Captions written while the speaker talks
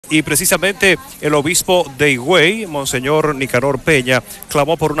y precisamente el obispo de Higüey, Monseñor Nicanor Peña,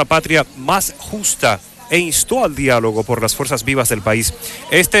 clamó por una patria más justa e instó al diálogo por las fuerzas vivas del país.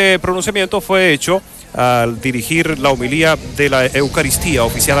 Este pronunciamiento fue hecho al dirigir la homilía de la Eucaristía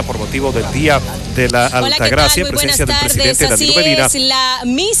oficiada por motivo del Día de la Altagracia, en presencia del presidente Danilo Medina. La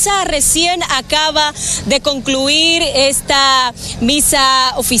misa recién acaba de concluir, esta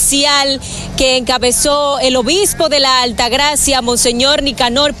misa oficial que encabezó el obispo de la Altagracia, Monseñor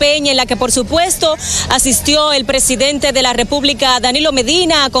Nicanor Peña, en la que por supuesto asistió el presidente de la República, Danilo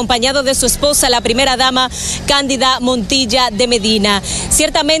Medina, acompañado de su esposa, la primera dama, Cándida Montilla de Medina.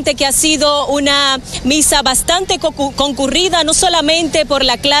 Ciertamente que ha sido una misa bastante concurrida, no solamente por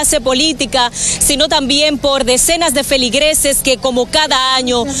la clase política, sino también por decenas de feligreses que como cada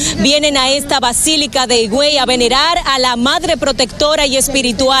año vienen a esta Basílica de Higüey a venerar a la Madre Protectora y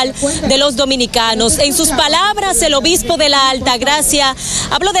Espiritual de los dominicanos. En sus palabras, el obispo de la Altagracia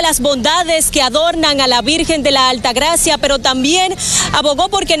habló de las bondades que adornan a la Virgen de la Altagracia, pero también abogó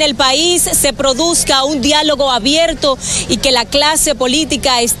porque en el país se produzca un diálogo abierto y que la clase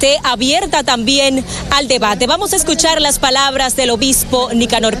política esté abierta también al debate. Vamos a escuchar las palabras del obispo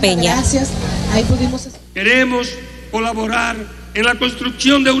Nicanor Peña. Gracias. Queremos colaborar en la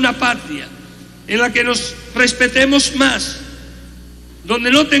construcción de una patria en la que nos respetemos más,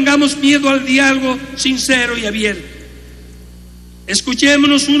 donde no tengamos miedo al diálogo sincero y abierto.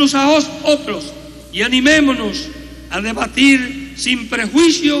 Escuchémonos unos a otros y animémonos a debatir sin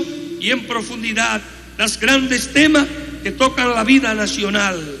prejuicio y en profundidad los grandes temas que tocan la vida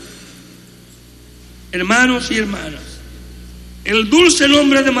nacional. Hermanos y hermanas, el dulce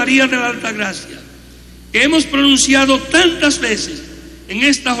nombre de María de la Altagracia, que hemos pronunciado tantas veces en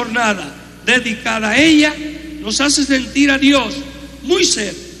esta jornada dedicada a ella, nos hace sentir a Dios muy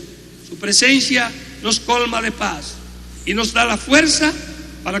cerca. Su presencia nos colma de paz y nos da la fuerza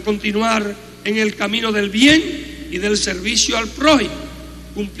para continuar en el camino del bien y del servicio al prójimo,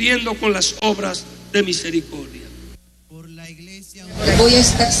 cumpliendo con las obras de misericordia. Voy a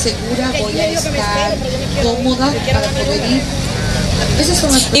estar segura, voy a estar cómoda para poder ir.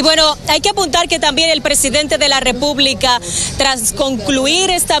 Y bueno, hay que apuntar que también el presidente de la República, tras concluir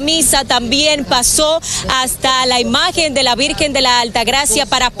esta misa, también pasó hasta la imagen de la Virgen de la Altagracia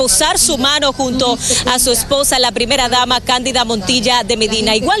para posar su mano junto a su esposa, la primera dama, Cándida Montilla de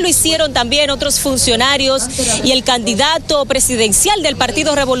Medina. Igual lo hicieron también otros funcionarios y el candidato presidencial del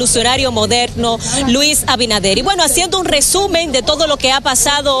Partido Revolucionario Moderno, Luis Abinader. Y bueno, haciendo un resumen de todo lo que ha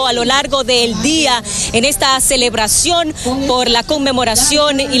pasado a lo largo del día en esta celebración por la conmemoración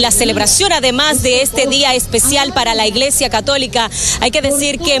y la celebración además de este día especial para la Iglesia Católica, hay que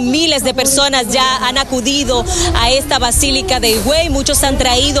decir que miles de personas ya han acudido a esta Basílica de Higüey. Muchos han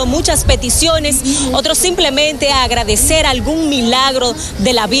traído muchas peticiones, otros simplemente a agradecer algún milagro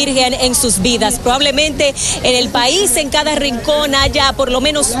de la Virgen en sus vidas. Probablemente en el país, en cada rincón, haya por lo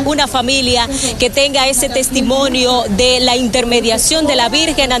menos una familia que tenga ese testimonio de la intermediación de la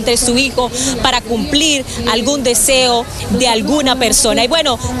Virgen ante su Hijo para cumplir algún deseo de alguna persona. Y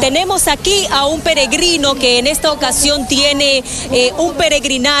bueno, tenemos aquí a un peregrino que en esta ocasión tiene un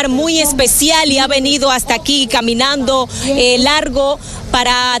peregrinar muy especial y ha venido hasta aquí caminando largo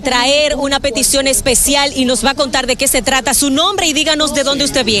para traer una petición especial y nos va a contar de qué se trata. Su nombre y díganos de dónde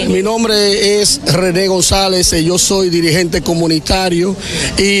usted viene. Mi nombre es René González, yo soy dirigente comunitario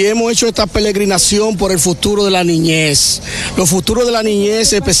y hemos hecho esta peregrinación por el futuro de la niñez. Los futuros de la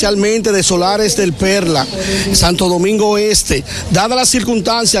niñez, especialmente de Solares del Perla, Santo Domingo Este. Dada la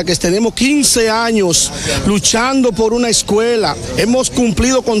circunstancia que tenemos 15 años luchando por una escuela, hemos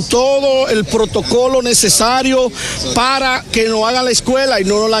cumplido con todo el protocolo necesario para que nos hagan la escuela y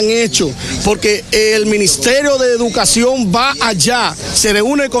no lo han hecho, porque el Ministerio de Educación va allá, se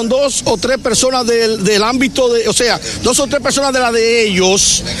reúne con 2 o 3 personas del ámbito de, o sea, 2 o 3 personas de la de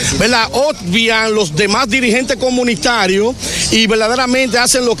ellos, ¿verdad? Obvian los demás dirigentes comunitarios y verdaderamente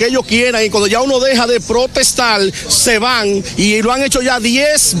hacen lo que ellos quieran, y cuando ya uno deja de protestar, se van, y lo han hecho ya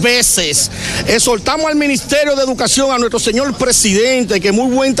 10 veces. Exhortamos al Ministerio de Educación, a nuestro señor presidente, que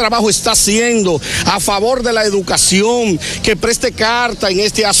muy buen trabajo está haciendo a favor de la educación, que preste carta en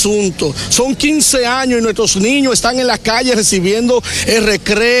este asunto. Son 15 años y nuestros niños están en las calles recibiendo el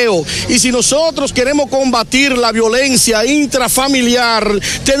recreo, y si nosotros queremos combatir la violencia intrafamiliar,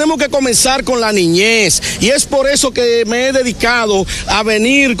 tenemos que comenzar con la niñez, y es por eso que me he dedicado a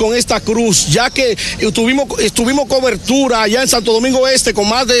venir con esta cruz, ya que tuvimos cobertura allá en Santo Domingo Este con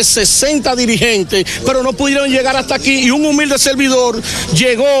más de 60 dirigentes, pero no pudieron llegar hasta aquí, y un humilde servidor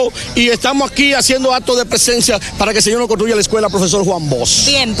llegó, y estamos aquí haciendo actos de presencia para que el Señor nos construya la escuela, profesor Juan. ambos.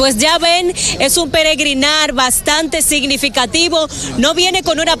 Bien, pues ya ven, es un peregrinar bastante significativo. No viene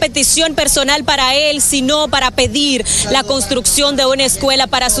con una petición personal para él, sino para pedir la construcción de una escuela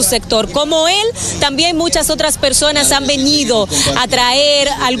para su sector. Como él, también muchas otras personas han venido a traer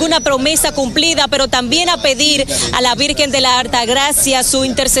alguna promesa cumplida, pero también a pedir a la Virgen de la Altagracia su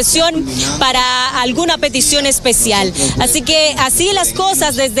intercesión para alguna petición especial. Así que así las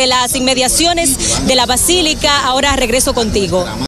cosas desde las inmediaciones de la Basílica. Ahora regreso contigo.